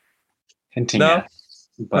was hinting at.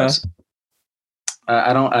 But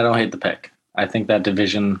I don't hate the pick. I think that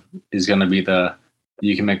division is going to be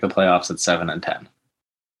you can make the playoffs at 7-10.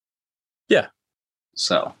 Yeah.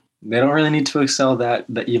 So they don't really need to excel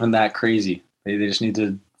that crazy. They just need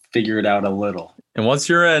to figure it out a little. And once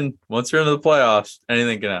you're into the playoffs,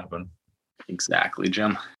 anything can happen. Exactly,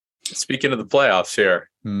 Jim. Speaking of the playoffs here,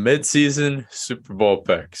 midseason Super Bowl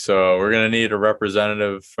pick. So we're going to need a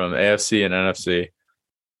representative from AFC and NFC.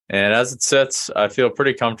 And as it sits, I feel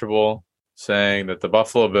pretty comfortable saying that the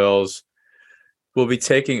Buffalo Bills will be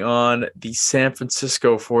taking on the San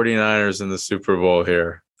Francisco 49ers in the Super Bowl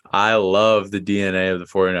here. I love the DNA of the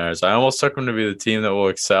 49ers. I almost took them to be the team that will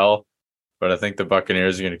excel, but I think the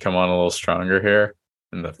Buccaneers are going to come on a little stronger here,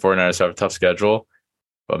 and the 49ers have a tough schedule.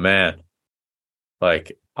 But man,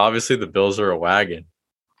 Like, obviously the Bills are a wagon,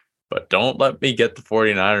 but don't let me get the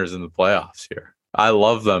 49ers in the playoffs here. I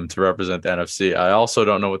love them to represent the NFC. I also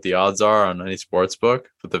don't know what the odds are on any sports book,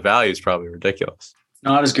 but the value is probably ridiculous.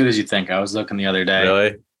 Not as good as you think. I was looking the other day.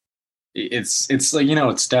 Really? It's like,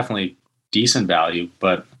 it's definitely decent value,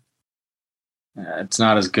 but it's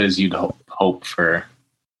not as good as you'd hope for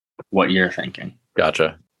what you're thinking.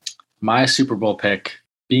 Gotcha. My Super Bowl pick,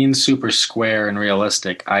 being super square and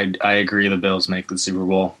realistic, I agree the Bills make the Super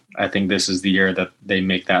Bowl. I think this is the year that they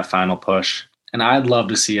make that final push. And I'd love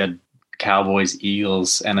to see a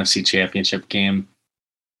Cowboys-Eagles NFC Championship game.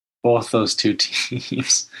 Both those two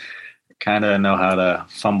teams kind of know how to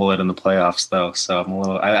fumble it in the playoffs, though.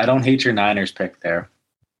 So I don't hate your Niners pick there.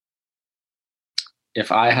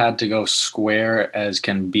 If I had to go square as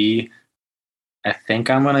can be, I think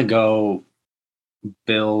I'm going to go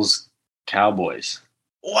Bills Cowboys.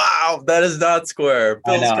 Wow, that is not square.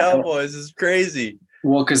 Bills Cowboys is crazy.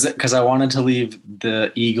 Well, because I wanted to leave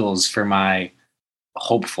the Eagles for my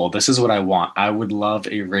hopeful. This is what I want. I would love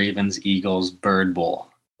a Ravens Eagles Bird Bowl.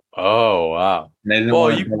 Oh, wow. They didn't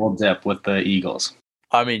want to double dip with the Eagles.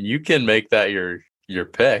 I mean, you can make that your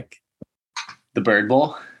pick. The Bird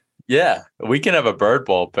Bowl? Yeah, we can have a Bird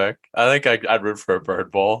Bowl pick. I think I'd root for a Bird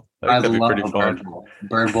Bowl. I'd love pretty fun. Bird Bowl.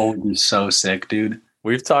 Bird Bowl would be so sick, dude.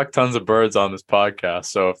 We've talked tons of birds on this podcast,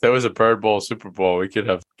 so if there was a Bird Bowl Super Bowl, we could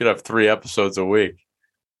have 3 episodes a week.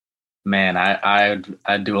 Man,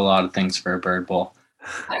 I'd do a lot of things for a Bird Bowl.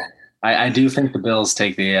 I do think the Bills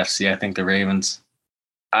take the AFC. I think the Ravens.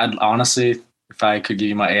 I'd honestly, if I could give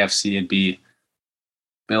you my AFC, it'd be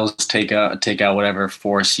Bills take out whatever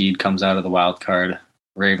 4 seed comes out of the wild card.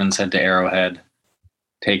 Ravens head to Arrowhead,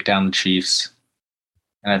 take down the Chiefs.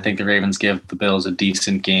 And I think the Ravens give the Bills a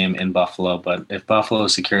decent game in Buffalo. But if Buffalo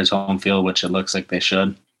secures home field, which it looks like they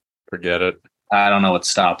should, forget it. I don't know what's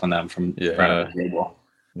stopping them from running the table.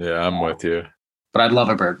 Yeah, I'm with you. But I'd love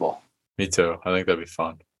a Bird Bowl. Me too. I think that'd be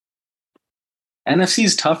fun.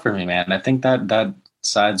 NFC's tough for me, man. I think that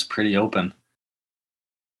side's pretty open.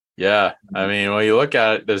 Yeah. I mean, when you look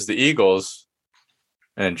at it, there's the Eagles,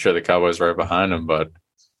 and sure, the Cowboys right behind them, but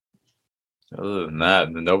other than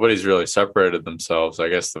that, nobody's really separated themselves. I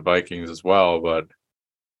guess the Vikings as well, but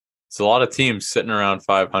it's a lot of teams sitting around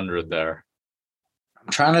 500 there.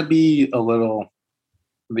 I'm trying to be a little.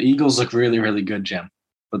 The Eagles look really, really good, Jim.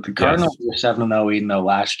 But the Cardinals were 7-0, 8-0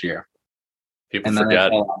 last year. People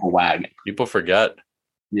forget. People forget.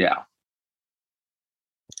 Yeah.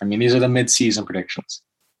 I mean, these are the mid-season predictions.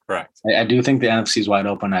 Correct. I do think the NFC is wide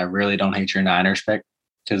open. I really don't hate your Niners pick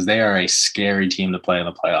because they are a scary team to play in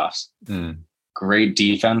the playoffs. Great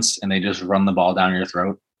defense, and they just run the ball down your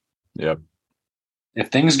throat. Yep. If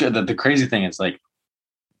things go, the crazy thing is like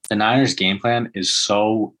the Niners' game plan is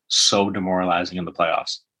so demoralizing in the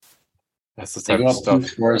playoffs. That's the type of stuff. 2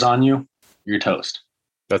 scores on you, you're toast.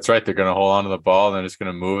 That's right. They're going to hold on to the ball, and they're just going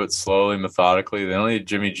to move it slowly, methodically. They don't need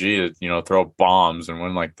Jimmy G to, throw bombs and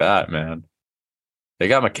win like that, man. They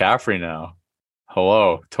got McCaffrey now.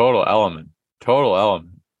 Hello. Total element.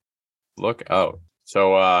 Look out.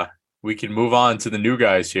 So we can move on to the new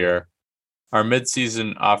guys here. Our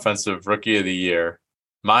midseason offensive rookie of the year.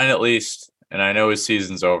 Mine at least, and I know his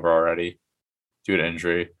season's over already due to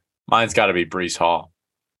injury. Mine's got to be Breece Hall.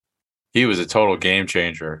 He was a total game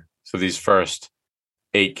changer for these first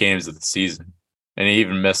 8 games of the season. And he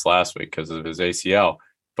even missed last week because of his ACL.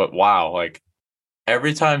 But wow, like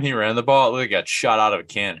every time he ran the ball, it got shot out of a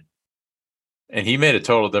cannon. And he made a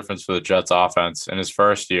total difference for the Jets offense in his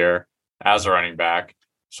first year as a running back.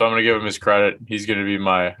 So I'm going to give him his credit. He's going to be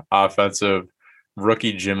my offensive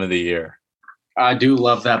rookie Jim of the year. I do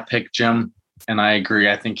love that pick, Jim. And I agree.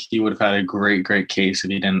 I think he would have had a great case if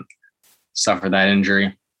he didn't suffer that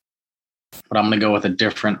injury. But I'm going to go with a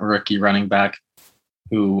different rookie running back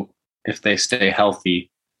who, if they stay healthy,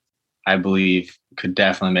 I believe could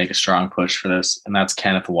definitely make a strong push for this. And that's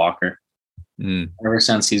Kenneth Walker. Ever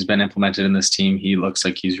since he's been implemented in this team, he looks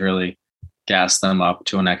like he's really gassed them up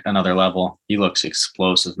to another level. He looks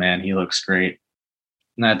explosive, man. He looks great.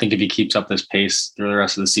 And I think if he keeps up this pace through the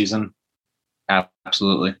rest of the season,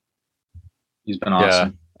 absolutely. He's been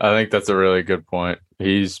awesome. Yeah, I think that's a really good point.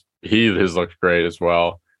 He has looked great as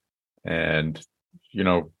well. And,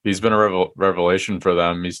 he's been a revelation for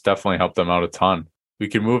them. He's definitely helped them out a ton. We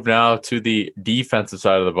can move now to the defensive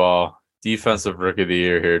side of the ball. Defensive rookie of the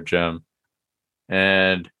year here, Jim.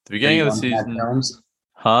 And the beginning of the season. Jack Jones?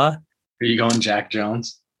 Huh? Are you going Jack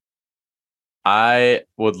Jones? I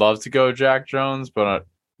would love to go Jack Jones, but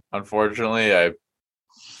unfortunately,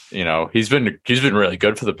 he's been really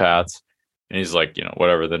good for the Pats, and he's like,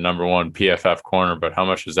 whatever, the number 1 PFF corner. But how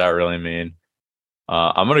much does that really mean?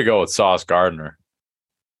 I'm gonna go with Sauce Gardner.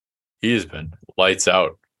 He's been lights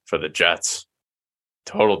out for the Jets.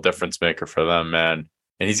 Total difference maker for them, man.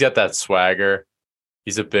 And he's got that swagger.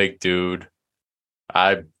 He's a big dude.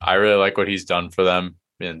 I really like what he's done for them.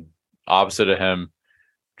 And opposite of him,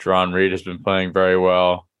 Jaron Reed has been playing very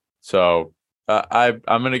well. So I'm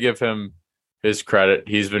going to give him his credit.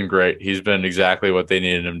 He's been great. He's been exactly what they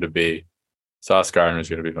needed him to be. Sauce Gardner is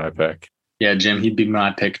going to be my pick. Yeah, Jim, he'd be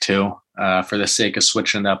my pick too. For the sake of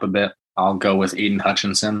switching it up a bit, I'll go with Aiden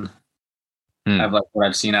Hutchinson. I've liked what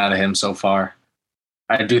I've seen out of him so far.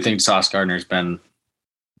 I do think Sauce Gardner's been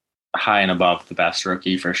high and above the best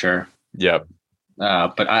rookie for sure. Yep.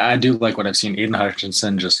 But I do like what I've seen. Aiden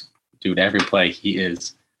Hutchinson, just dude, every play he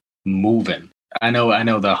is moving. I know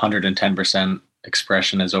the 110%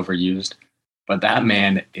 expression is overused, but that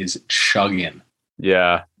man is chugging.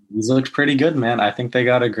 Yeah. He's looked pretty good, man. I think they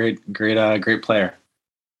got a great player.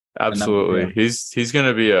 Absolutely. He's going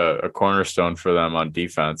to be a cornerstone for them on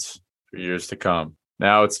defense for years to come.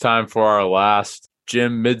 Now it's time for our last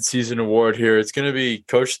Jim Midseason award here. It's going to be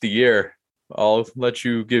Coach of the Year. I'll let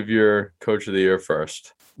you give your Coach of the Year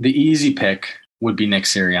first. The easy pick would be Nick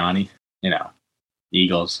Sirianni.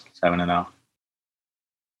 Eagles 7-0.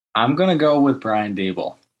 I'm going to go with Brian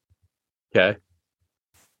Daboll. Okay.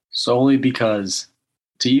 Solely because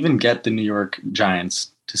to even get the New York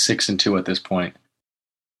Giants to 6-2 at this point,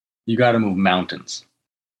 you got to move mountains.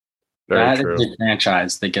 That is a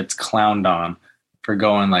franchise that gets clowned on for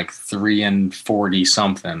going like 3-40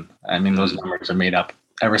 something. I mean, those numbers are made up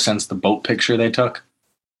ever since the boat picture they took.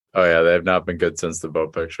 Oh yeah, they have not been good since the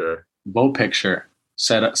boat picture. Boat picture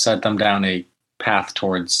set them down a path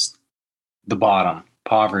towards the bottom,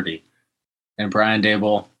 poverty. And Brian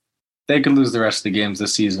Daboll, they could lose the rest of the games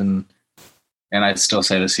this season, and I'd still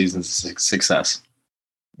say the season's a success.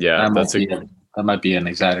 Yeah, that might be an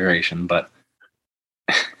exaggeration, but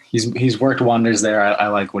he's worked wonders there. I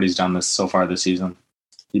like what he's done so far this season.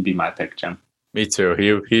 He'd be my pick, Jim. Me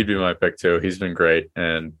too. He'd be my pick too. He's been great,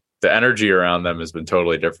 and the energy around them has been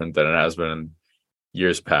totally different than it has been in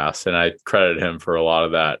years past, and I credit him for a lot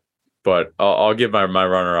of that. But I'll give my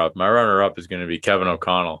runner-up. My runner-up is going to be Kevin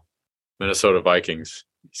O'Connell, Minnesota Vikings.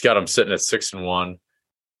 He's got them sitting at 6-1,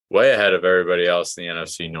 way ahead of everybody else in the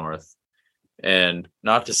NFC North. And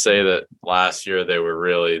not to say that last year they were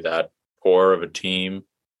really that poor of a team,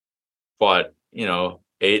 but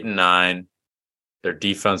 8-9. Their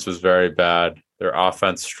defense was very bad. Their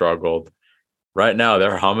offense struggled. Right now,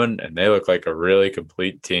 they're humming, and they look like a really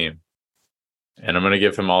complete team. And I'm going to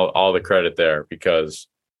give him all the credit there because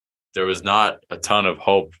there was not a ton of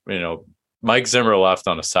hope. Mike Zimmer left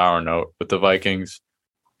on a sour note with the Vikings,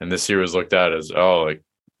 and this year was looked at as,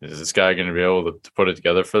 is this guy going to be able to put it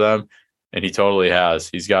together for them? And he totally has.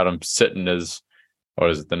 He's got them sitting as,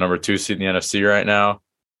 the number 2 seed in the NFC right now.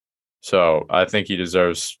 So I think he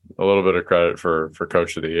deserves a little bit of credit for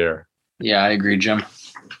Coach of the Year. Yeah, I agree, Jim.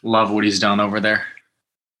 Love what he's done over there.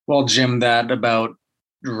 Well, Jim, that about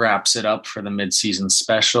wraps it up for the midseason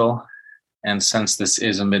special. And since this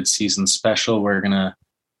is a midseason special, we're going to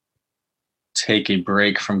take a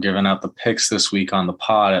break from giving out the picks this week on the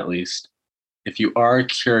pod, at least. If you are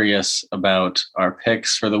curious about our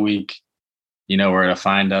picks for the week, you know where to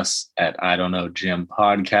find us at I Don't Know Jim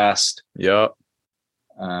Podcast. Yep.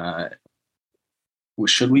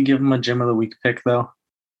 Should we give him a Jim of the Week pick, though?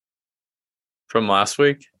 From last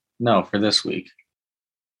week? No, for this week.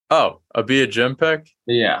 Oh, be a Jim pick?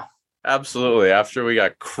 Yeah. Absolutely. After we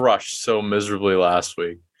got crushed so miserably last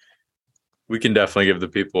week, we can definitely give the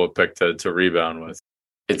people a pick to rebound with.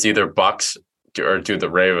 It's either Bucks or the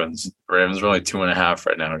Ravens. The Ravens are only 2.5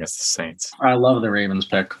 right now against the Saints. I love the Ravens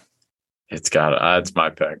pick. It's my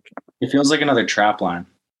pick. It feels like another trap line.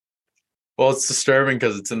 Well, it's disturbing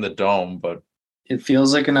because it's in the dome, but it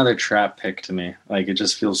feels like another trap pick to me. Like it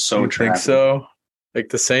just feels so trappy. I think so. Like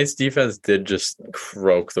the Saints defense did just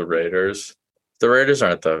croak the Raiders. The Raiders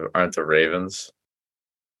aren't the Ravens.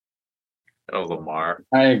 Oh, Lamar.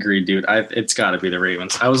 I agree, dude. It's got to be the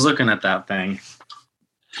Ravens. I was looking at that thing,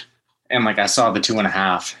 and I saw the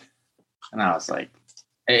 2.5, and I was like,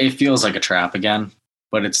 it feels like a trap again.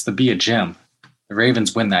 But it's the be a Jim. The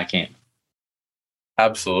Ravens win that game.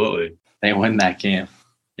 Absolutely, they win that game.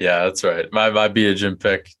 Yeah, that's right. My be a Jim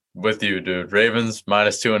pick with you, dude. Ravens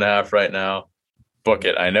 -2.5 right now. Book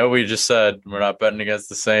it. I know we just said we're not betting against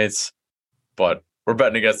the Saints, but we're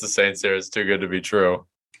betting against the Saints here. It's too good to be true.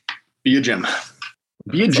 Be a Jim.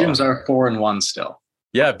 Be a Jim's are 4-1 still.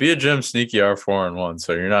 Yeah, be a Jim sneaky are 4-1.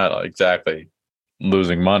 So you're not exactly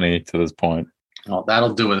losing money to this point. Well,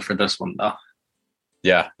 that'll do it for this one, though.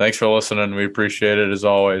 Yeah, thanks for listening. We appreciate it as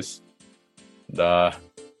always. And,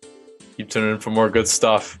 keep tuning in for more good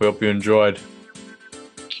stuff. We hope you enjoyed.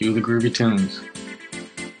 Cue the groovy tunes.